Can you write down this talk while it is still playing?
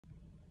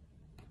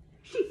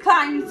She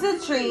climbs a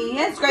tree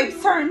and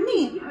scrapes her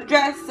knee.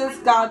 Dress has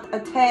got a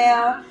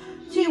tail.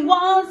 She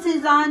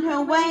waltzes on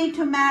her way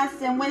to mass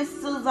and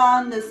whistles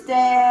on the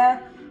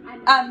stair.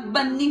 And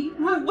beneath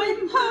her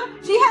with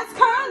her, she has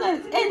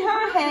curlers in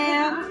her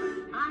hair.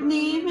 And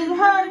even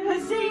heard her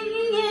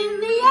singing in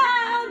the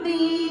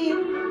abbey.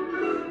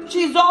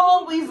 She's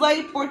always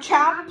late for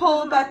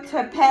chapel, but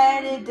her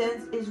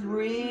penitence is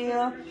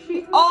real.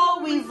 She's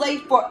always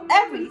late for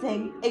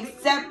everything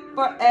except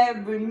for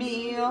every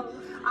meal.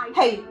 I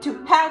hate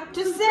to have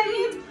to say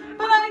it,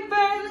 but I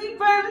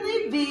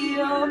firmly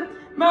feel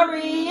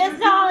Maria's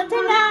not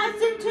an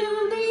ass into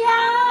the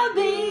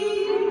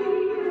abbey.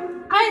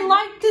 I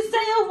like to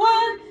say a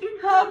word in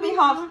her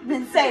behalf,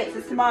 then say it,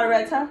 Sister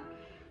Margareta.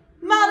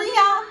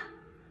 Maria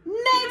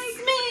makes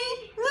me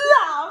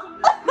laugh.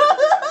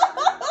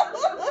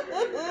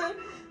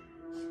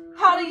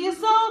 How do you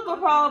solve a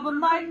problem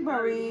like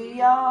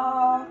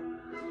Maria?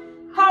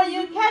 How do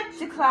you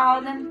catch a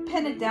cloud and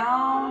pin it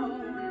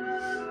down?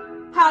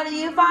 How do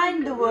you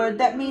find the word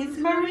that means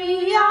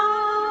Maria?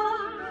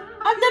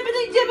 A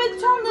dippity-dibbit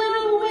tongue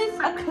is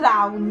a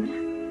clown.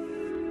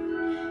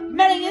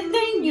 Many a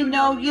thing you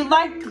know you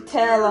like to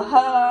tell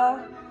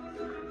her.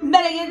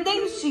 Many a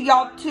thing she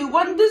ought to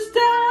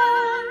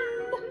understand.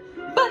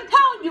 But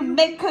how you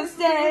make her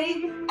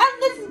stay and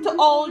listen to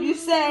all you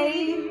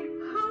say?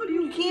 How do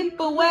you keep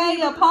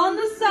away upon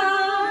the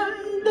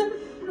sand?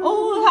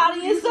 Oh, how do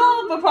you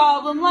solve a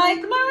problem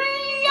like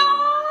Maria?